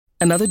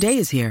Another day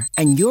is here,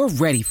 and you're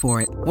ready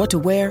for it. What to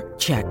wear?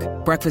 Check.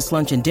 Breakfast,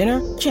 lunch, and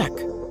dinner? Check.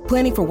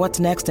 Planning for what's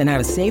next and how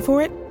to save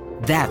for it?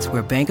 That's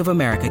where Bank of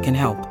America can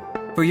help.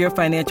 For your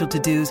financial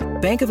to-dos,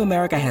 Bank of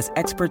America has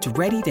experts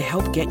ready to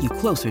help get you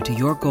closer to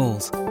your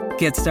goals.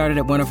 Get started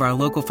at one of our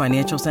local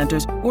financial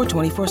centers or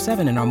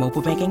 24/7 in our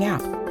mobile banking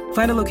app.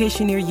 Find a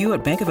location near you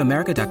at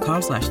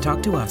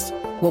bankofamerica.com/talktous.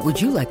 What would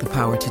you like the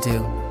power to do?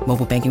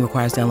 Mobile banking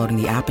requires downloading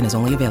the app and is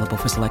only available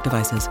for select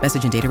devices.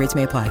 Message and data rates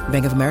may apply.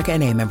 Bank of America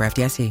N.A., member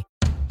FDIC.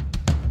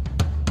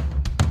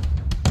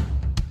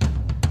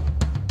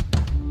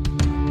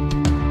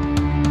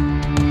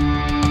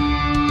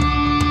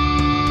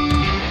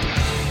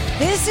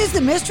 This is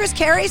the Mistress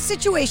Carrie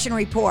Situation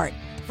Report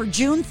for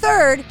June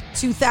 3rd,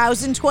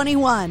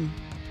 2021.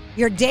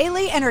 Your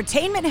daily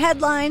entertainment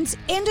headlines,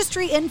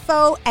 industry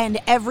info, and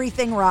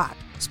everything rock.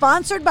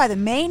 Sponsored by the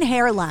Maine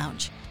Hair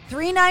Lounge,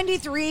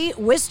 393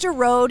 Worcester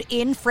Road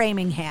in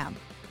Framingham.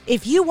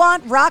 If you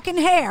want rockin'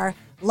 hair,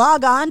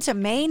 log on to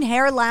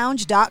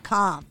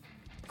mainhairlounge.com.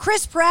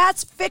 Chris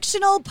Pratt's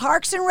fictional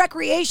Parks and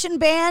Recreation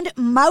band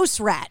Mouse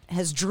Rat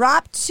has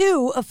dropped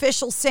 2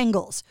 official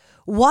singles.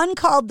 One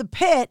called The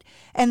Pit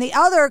and the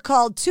other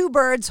called Two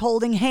Birds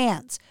Holding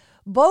Hands.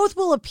 Both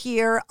will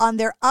appear on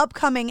their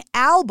upcoming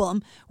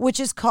album, which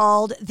is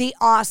called The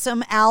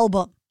Awesome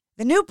Album.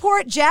 The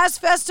Newport Jazz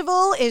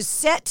Festival is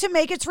set to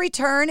make its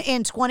return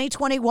in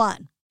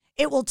 2021.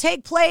 It will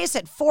take place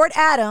at Fort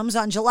Adams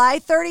on July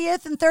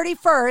 30th and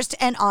 31st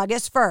and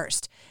August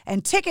 1st,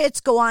 and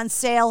tickets go on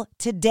sale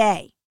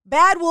today.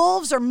 Bad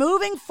Wolves are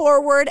moving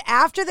forward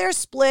after their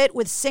split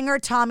with singer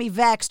Tommy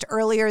Vext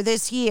earlier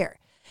this year,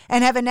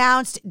 and have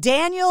announced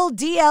Daniel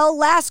D.L.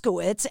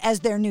 Laskowitz as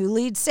their new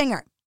lead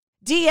singer.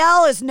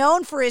 D.L. is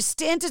known for his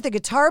stint as the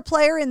guitar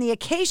player in the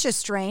Acacia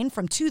Strain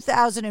from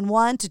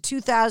 2001 to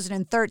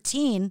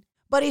 2013,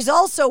 but he's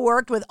also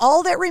worked with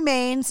All That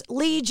Remains,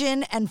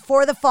 Legion, and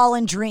For the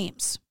Fallen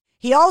Dreams.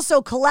 He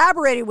also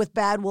collaborated with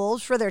Bad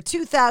Wolves for their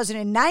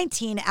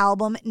 2019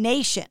 album,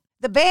 Nation.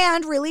 The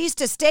band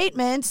released a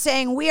statement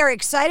saying, "We are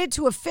excited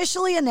to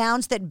officially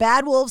announce that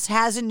Bad Wolves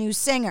has a new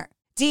singer.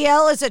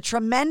 DL is a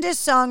tremendous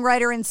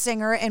songwriter and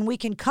singer, and we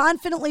can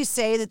confidently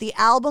say that the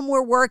album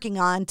we're working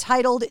on,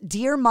 titled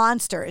Dear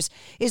Monsters,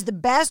 is the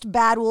best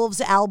Bad Wolves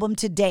album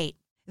to date."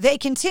 They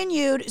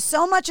continued,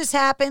 "So much has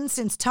happened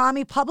since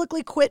Tommy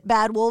publicly quit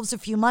Bad Wolves a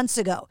few months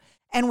ago,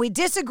 and we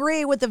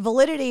disagree with the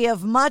validity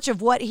of much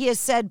of what he has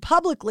said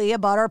publicly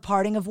about our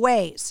parting of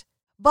ways.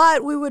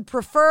 But we would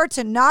prefer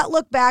to not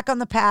look back on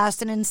the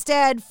past and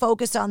instead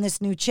focus on this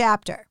new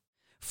chapter."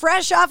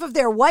 Fresh off of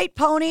their White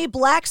Pony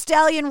Black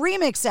Stallion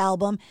remix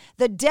album,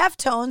 the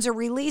Deftones are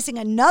releasing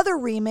another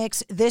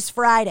remix this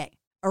Friday,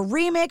 a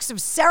remix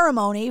of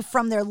Ceremony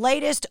from their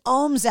latest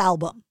Ohms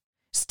album.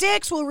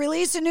 Styx will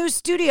release a new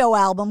studio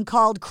album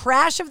called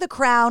Crash of the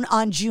Crown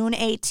on June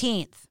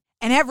 18th,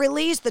 and have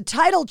released the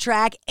title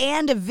track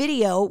and a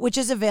video, which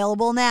is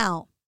available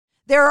now.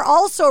 There are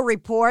also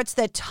reports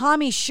that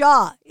Tommy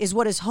Shaw is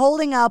what is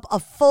holding up a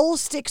full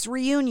Styx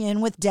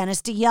reunion with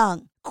Dennis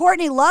DeYoung.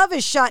 Courtney Love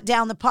has shot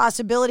down the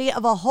possibility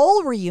of a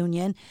whole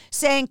reunion,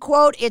 saying,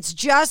 quote, "It's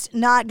just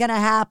not going to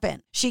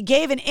happen." She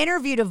gave an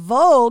interview to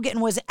Vogue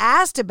and was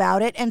asked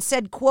about it and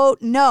said,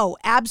 quote, "No,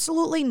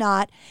 absolutely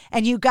not,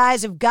 and you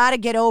guys have got to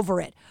get over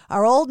it.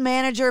 Our old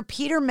manager,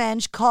 Peter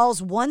Mensch,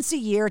 calls once a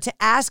year to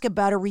ask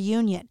about a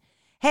reunion.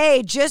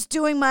 Hey, just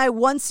doing my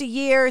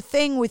once-a-year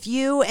thing with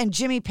you and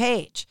Jimmy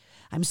Page.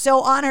 I'm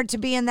so honored to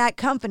be in that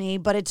company,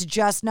 but it's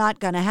just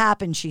not going to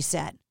happen," she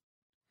said.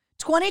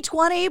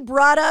 2020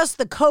 brought us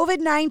the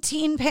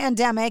COVID-19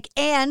 pandemic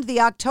and the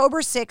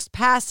October 6th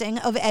passing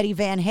of Eddie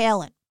Van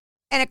Halen.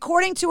 And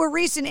according to a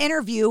recent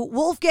interview,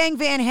 Wolfgang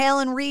Van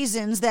Halen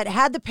reasons that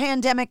had the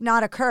pandemic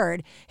not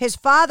occurred, his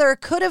father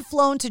could have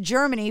flown to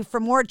Germany for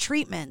more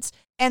treatments,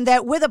 and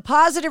that with a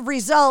positive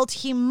result,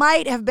 he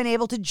might have been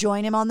able to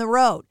join him on the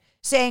road,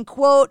 saying,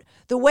 quote,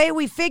 "The way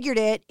we figured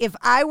it, if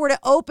I were to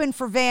open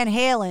for Van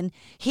Halen,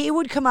 he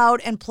would come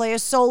out and play a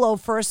solo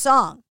for a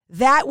song.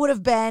 That would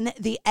have been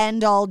the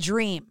end-all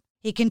dream."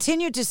 He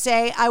continued to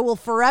say, "I will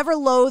forever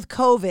loathe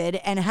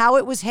COVID and how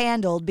it was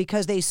handled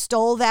because they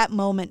stole that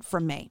moment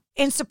from me."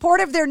 In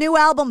support of their new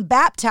album,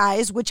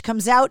 Baptize, which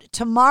comes out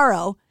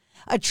tomorrow,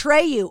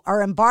 Atreyu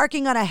are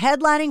embarking on a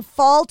headlining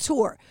fall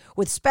tour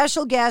with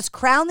special guests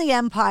Crown the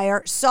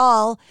Empire,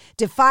 Saul,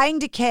 Defying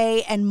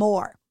Decay, and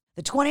more.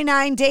 The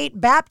 29-date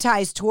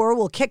Baptize tour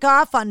will kick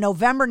off on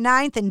November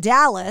 9th in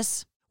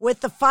Dallas,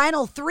 with the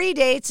final 3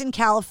 dates in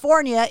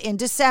California in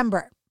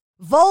December.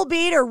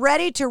 Volbeat are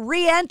ready to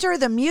re-enter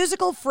the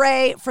musical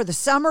fray for the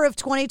summer of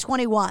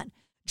 2021,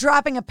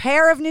 dropping a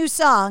pair of new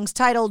songs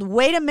titled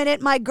Wait a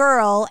Minute, My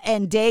Girl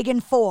and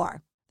Dagon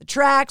 4. The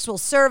tracks will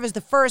serve as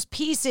the first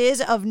pieces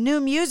of new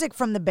music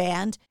from the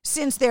band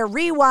since their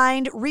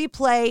Rewind,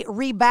 Replay,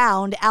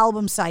 Rebound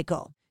album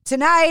cycle.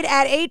 Tonight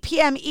at 8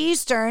 p.m.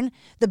 Eastern,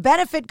 the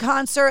benefit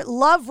concert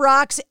Love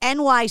Rocks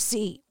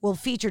NYC will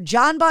feature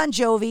John Bon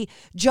Jovi,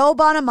 Joe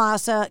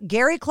Bonamassa,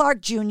 Gary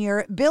Clark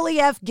Jr., Billy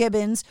F.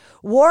 Gibbons,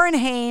 Warren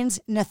Haynes,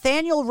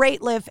 Nathaniel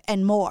Rateliff,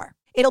 and more.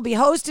 It'll be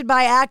hosted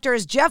by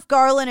actors Jeff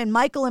Garlin and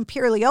Michael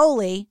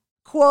Imperioli.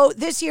 Quote,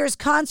 this year's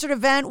concert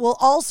event will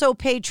also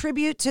pay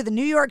tribute to the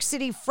New York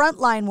City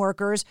frontline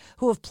workers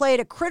who have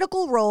played a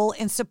critical role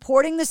in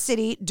supporting the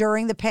city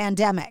during the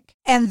pandemic.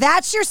 And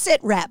that's your Sit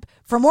Rep.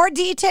 For more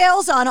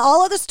details on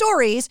all of the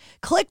stories,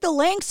 click the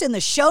links in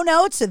the show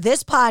notes of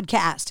this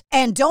podcast.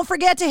 And don't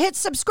forget to hit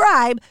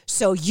subscribe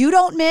so you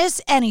don't miss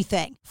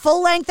anything.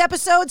 Full-length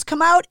episodes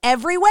come out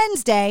every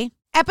Wednesday.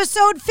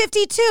 Episode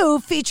 52,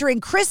 featuring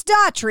Chris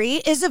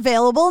Daughtry, is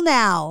available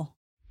now.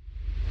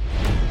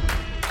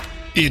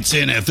 It's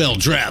NFL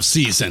draft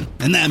season,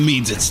 and that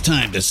means it's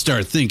time to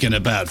start thinking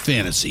about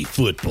fantasy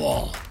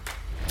football.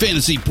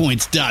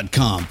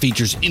 FantasyPoints.com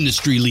features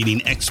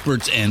industry-leading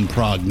experts and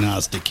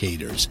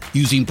prognosticators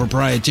using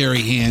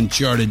proprietary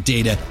hand-charted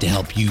data to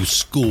help you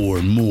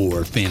score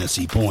more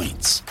fantasy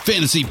points.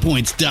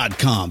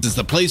 FantasyPoints.com is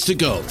the place to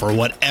go for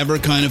whatever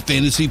kind of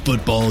fantasy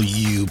football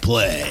you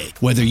play.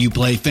 Whether you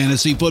play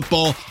fantasy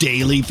football,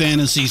 daily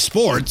fantasy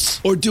sports,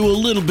 or do a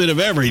little bit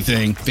of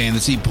everything,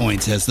 Fantasy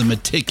Points has the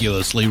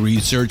meticulously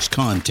researched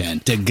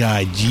content to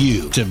guide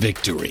you to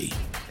victory.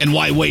 And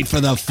why wait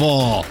for the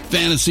fall?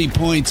 Fantasy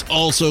Points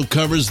also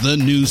covers the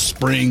new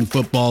spring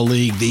football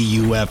league, the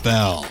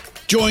UFL.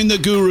 Join the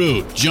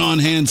guru, John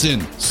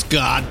Hansen,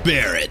 Scott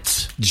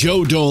Barrett,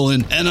 Joe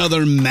Dolan, and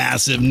other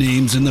massive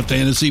names in the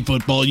fantasy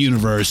football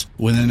universe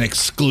with an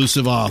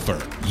exclusive offer.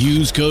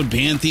 Use code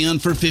Pantheon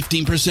for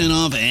 15%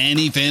 off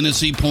any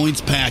Fantasy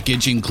Points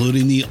package,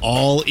 including the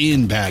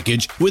all-in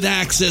package, with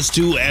access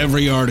to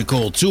every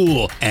article,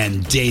 tool,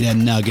 and data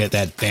nugget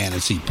that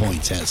Fantasy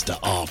Points has to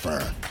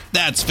offer.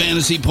 That's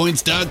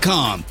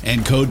FantasyPoints.com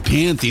and code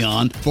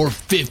Pantheon for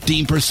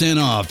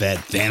 15% off at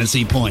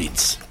Fantasy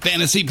Points.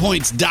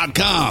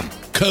 FantasyPoints.com,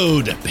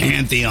 code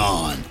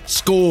Pantheon.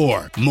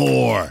 Score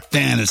more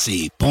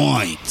fantasy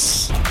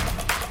points.